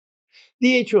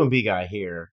The H1B guy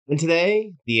here. And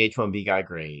today, the H1B guy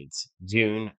grades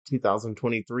June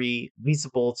 2023 Visa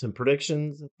Bulletin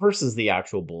predictions versus the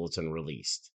actual bulletin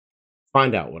released.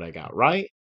 Find out what I got right,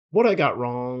 what I got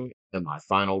wrong, and my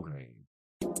final grade.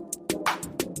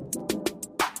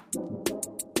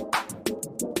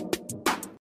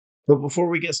 But before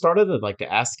we get started, I'd like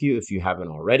to ask you, if you haven't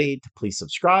already, to please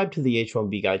subscribe to the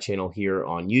H1B Guy channel here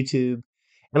on YouTube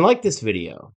and like this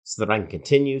video so that I can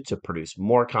continue to produce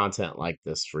more content like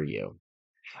this for you.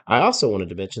 I also wanted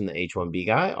to mention the H1B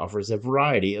Guy offers a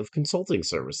variety of consulting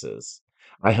services.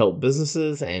 I help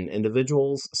businesses and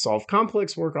individuals solve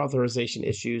complex work authorization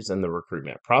issues in the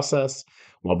recruitment process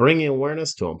while bringing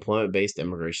awareness to employment based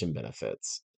immigration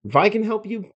benefits. If I can help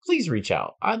you, please reach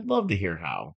out. I'd love to hear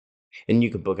how. And you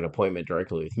can book an appointment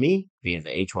directly with me via the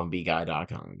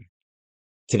h1bguy.com.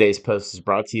 Today's post is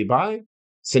brought to you by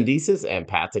Syndesis and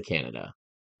Path to Canada,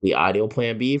 the ideal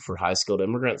plan B for high skilled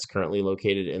immigrants currently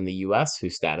located in the U.S.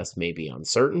 whose status may be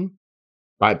uncertain,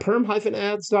 by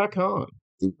perm-ads.com,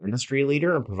 the industry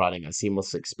leader in providing a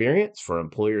seamless experience for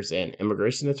employers and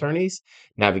immigration attorneys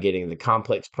navigating the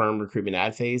complex perm recruitment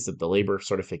ad phase of the labor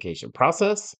certification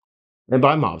process, and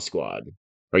by Mob Squad.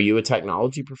 Are you a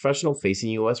technology professional facing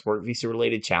U.S. work visa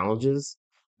related challenges?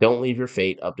 Don't leave your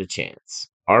fate up to chance.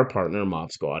 Our partner,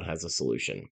 Mob Squad, has a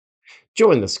solution.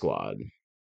 Join the squad.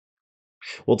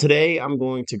 Well, today I'm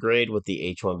going to grade what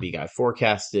the H1B guy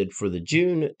forecasted for the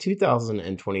June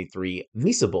 2023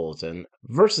 Visa Bulletin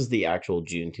versus the actual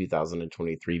June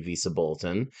 2023 Visa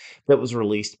Bulletin that was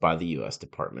released by the U.S.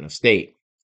 Department of State.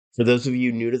 For those of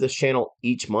you new to this channel,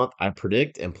 each month I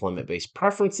predict employment-based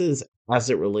preferences as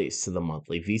it relates to the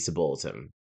monthly Visa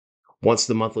Bulletin. Once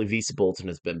the monthly Visa Bulletin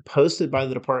has been posted by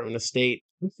the Department of State,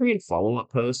 I create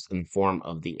follow-up posts in the form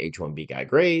of the H1B Guy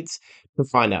grades to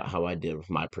find out how I did with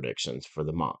my predictions for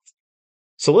the month.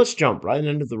 So let's jump right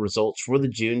into the results for the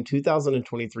June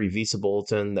 2023 Visa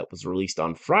Bulletin that was released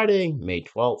on Friday, May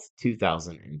 12th,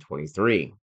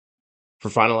 2023. For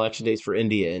final election dates for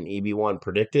India and EB1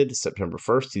 predicted September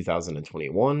 1st,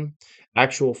 2021,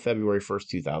 actual February 1st,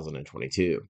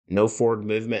 2022. No forward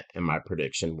movement, and my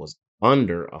prediction was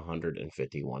under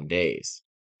 151 days.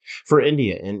 For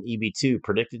India and EB2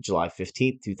 predicted July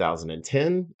 15th,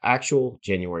 2010, actual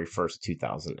January 1st,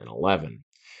 2011.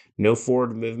 No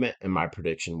forward movement, and my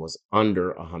prediction was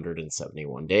under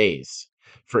 171 days.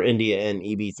 For India and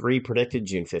EB3 predicted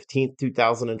June 15th,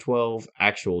 2012,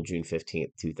 actual June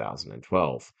 15th,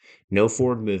 2012. No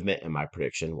forward movement, and my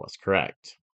prediction was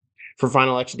correct. For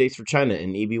final election dates for China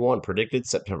and EB1 predicted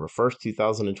September 1st,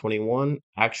 2021,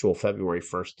 actual February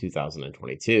 1st,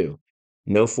 2022.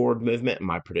 No forward movement, and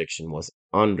my prediction was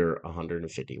under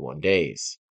 151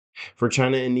 days. For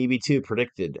China and EB2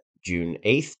 predicted June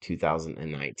 8th,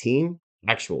 2019,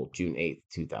 actual June 8th,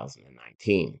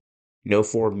 2019. No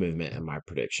forward movement, and my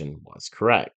prediction was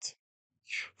correct.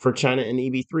 For China and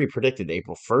EB3 predicted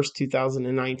April 1st,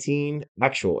 2019,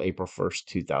 actual April 1st,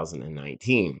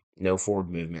 2019. No forward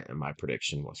movement, and my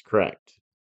prediction was correct.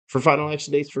 For final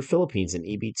election dates for Philippines and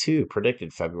EB2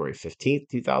 predicted February 15th,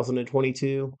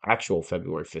 2022, actual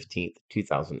February 15th,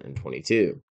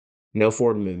 2022. No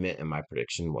forward movement, and my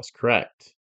prediction was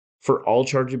correct. For all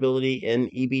chargeability in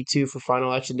EB2 for final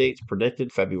election dates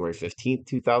predicted February 15th,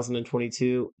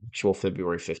 2022, actual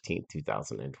February 15th,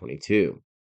 2022.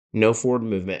 No forward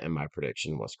movement, and my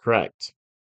prediction was correct.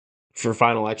 For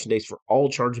final election dates for all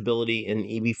chargeability in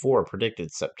EB4 predicted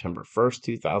September 1st,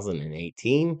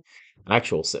 2018,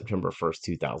 actual September 1st,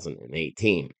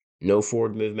 2018. No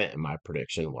forward movement, and my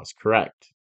prediction was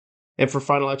correct. And for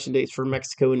final election dates for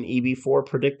Mexico and EB4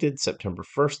 predicted September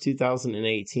 1st,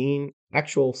 2018,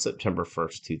 actual September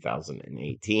 1st,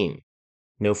 2018.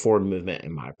 No forward movement,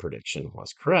 and my prediction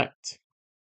was correct.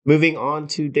 Moving on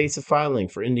to dates of filing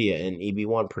for India and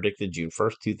EB1 predicted June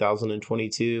 1st,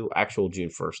 2022, actual June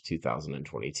 1st,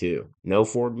 2022. No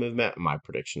forward movement, and my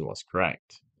prediction was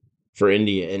correct. For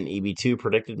India and EB2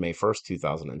 predicted May 1st,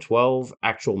 2012,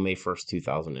 actual May 1st,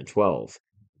 2012.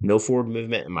 No forward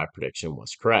movement, and my prediction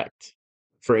was correct.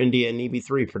 For India and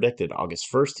EB3 predicted August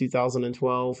 1st,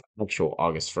 2012, actual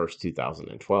August 1st,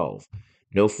 2012.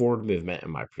 No forward movement,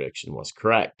 and my prediction was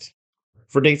correct.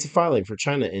 For dates of filing for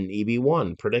China and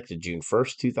EB1 predicted June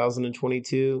 1st,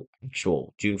 2022,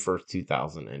 actual June 1st,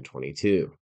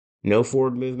 2022. No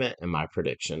forward movement, and my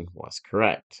prediction was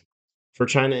correct. For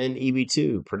China and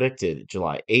EB2 predicted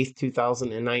July 8th,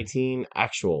 2019,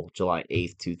 actual July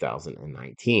 8th,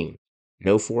 2019.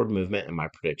 No forward movement, and my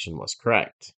prediction was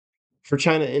correct. For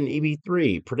China and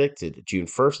EB3 predicted June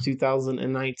 1st,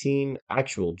 2019,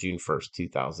 actual June 1st,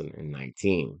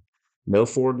 2019. No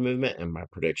forward movement, and my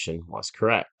prediction was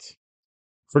correct.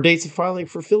 For dates of filing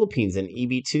for Philippines and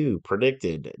EB2,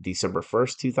 predicted December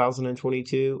 1st,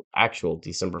 2022, actual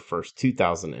December 1st,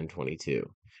 2022.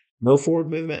 No forward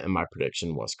movement, and my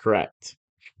prediction was correct.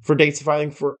 For dates of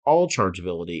filing for all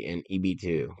chargeability in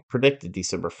EB2, predicted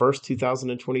December 1st,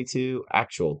 2022,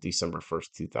 actual December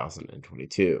 1st,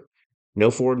 2022. No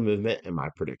forward movement, and my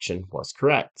prediction was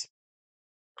correct.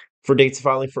 For dates of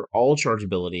filing for all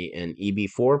chargeability in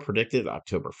EB4, predicted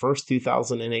October 1st,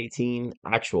 2018,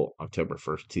 actual October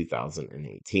 1st,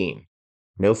 2018.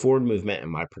 No forward movement,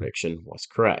 and my prediction was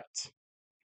correct.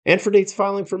 And for dates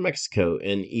filing for Mexico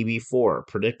in EB4,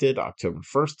 predicted October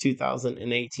 1st,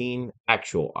 2018,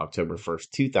 actual October 1st,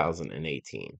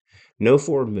 2018. No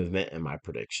forward movement, and my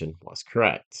prediction was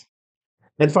correct.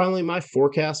 And finally, my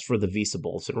forecast for the Visa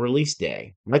Bulletin release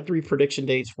day. My three prediction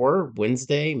dates were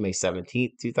Wednesday, May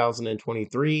 17th,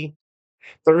 2023,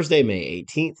 Thursday, May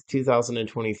 18th,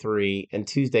 2023, and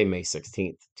Tuesday, May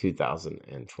 16th,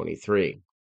 2023.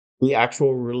 The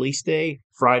actual release day,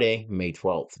 Friday, May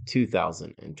 12th,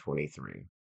 2023.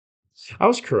 I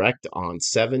was correct on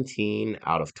 17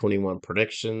 out of 21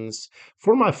 predictions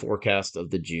for my forecast of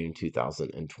the June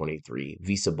 2023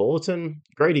 Visa Bulletin,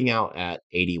 grading out at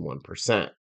 81%.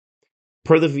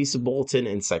 Per the Visa Bulletin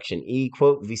in Section E,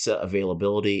 quote, visa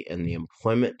availability and the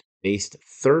employment-based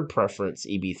third preference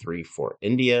EB3 for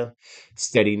India,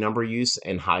 steady number use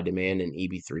and high demand in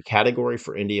EB3 category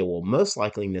for India will most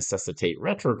likely necessitate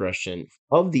retrogression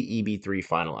of the EB3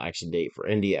 final action date for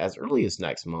India as early as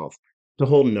next month to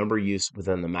hold number use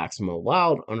within the maximum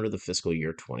allowed under the fiscal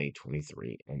year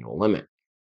 2023 annual limit.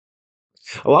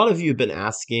 A lot of you have been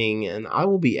asking, and I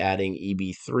will be adding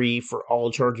EB3 for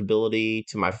all chargeability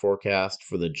to my forecast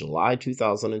for the July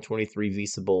 2023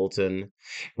 Visa Bulletin,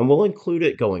 and we'll include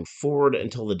it going forward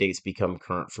until the dates become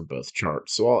current for both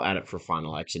charts. So I'll add it for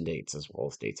final action dates as well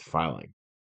as dates of filing.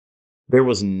 There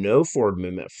was no forward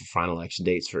movement for final action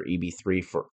dates for EB3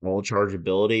 for all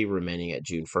chargeability remaining at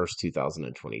June 1st,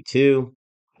 2022.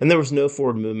 And there was no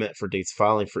forward movement for dates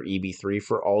filing for EB3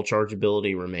 for all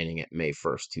chargeability remaining at May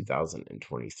 1st,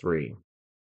 2023.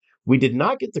 We did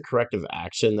not get the corrective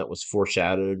action that was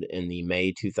foreshadowed in the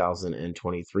May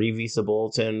 2023 Visa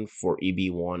Bulletin for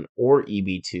EB1 or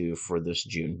EB2 for this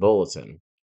June Bulletin.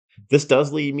 This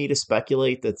does lead me to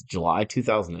speculate that the July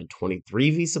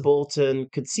 2023 Visa Bulletin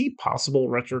could see possible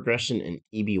retrogression in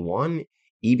EB1,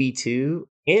 EB2,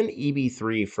 and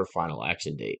EB3 for final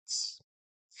action dates.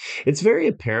 It's very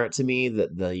apparent to me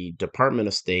that the Department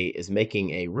of State is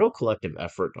making a real collective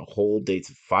effort to hold dates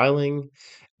of filing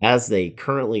as they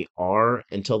currently are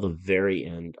until the very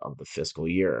end of the fiscal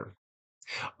year.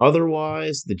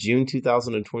 Otherwise, the June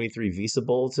 2023 Visa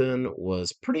Bulletin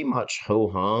was pretty much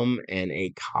ho-hum and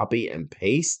a copy and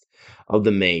paste of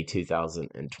the May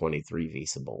 2023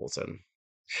 Visa Bulletin.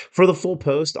 For the full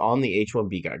post on the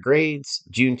H1B Guy grades,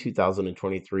 June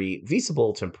 2023 Visa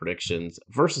Bulletin predictions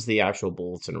versus the actual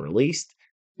bulletin released,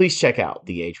 please check out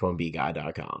the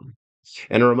H1BGuy.com.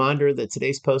 And a reminder that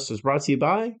today's post was brought to you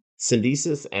by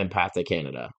Syndesus and Path to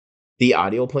Canada, the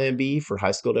ideal plan B for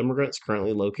high-skilled immigrants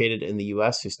currently located in the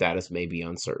U.S. whose status may be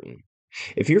uncertain.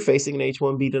 If you're facing an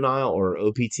H-1B denial or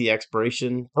OPT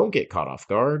expiration, don't get caught off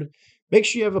guard. Make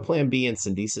sure you have a plan B, and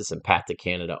Syndesus and Path to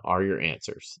Canada are your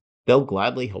answers. They'll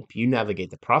gladly help you navigate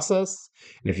the process.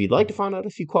 And if you'd like to find out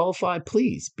if you qualify,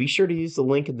 please be sure to use the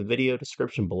link in the video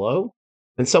description below,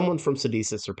 and someone from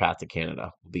Syndesus or Path to Canada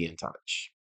will be in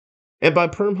touch. And by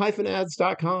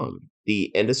perm-ads.com, the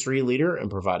industry leader in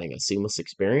providing a seamless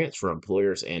experience for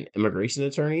employers and immigration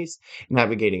attorneys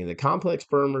navigating the complex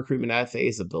perm recruitment ad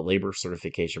phase of the labor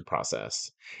certification process.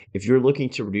 If you're looking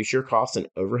to reduce your costs and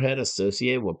overhead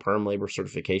associated with perm labor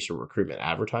certification recruitment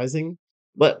advertising,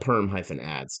 let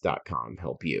perm-ads.com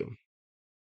help you.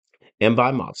 And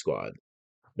by Mob Squad.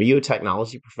 Are you a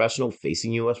technology professional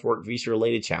facing U.S. work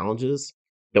visa-related challenges?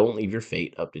 Don't leave your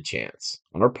fate up to chance.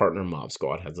 Our partner Mob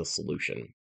Squad has a solution.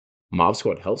 Mob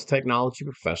Squad helps technology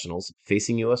professionals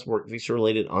facing U.S. work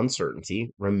visa-related uncertainty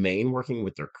remain working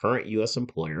with their current U.S.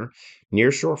 employer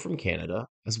nearshore from Canada,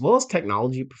 as well as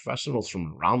technology professionals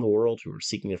from around the world who are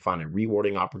seeking to find a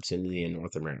rewarding opportunity in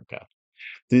North America.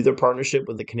 Through their partnership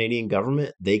with the Canadian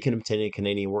government, they can obtain a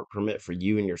Canadian work permit for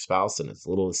you and your spouse in as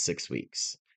little as 6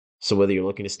 weeks. So whether you're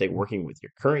looking to stay working with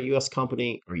your current U.S.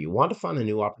 company or you want to find a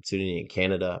new opportunity in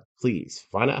Canada, please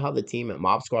find out how the team at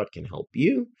Mob Squad can help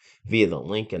you via the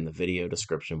link in the video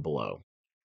description below.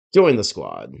 Join the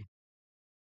squad.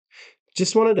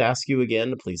 Just wanted to ask you again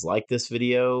to please like this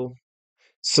video,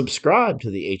 subscribe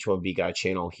to the H1B Guy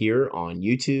channel here on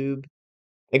YouTube,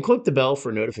 and click the bell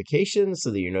for notifications so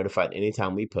that you're notified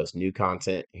anytime we post new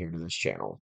content here to this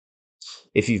channel.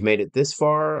 If you've made it this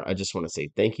far, I just want to say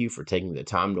thank you for taking the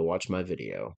time to watch my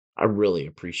video. I really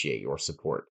appreciate your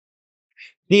support.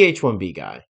 The H1B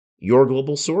Guy, your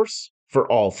global source for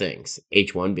all things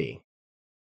H1B.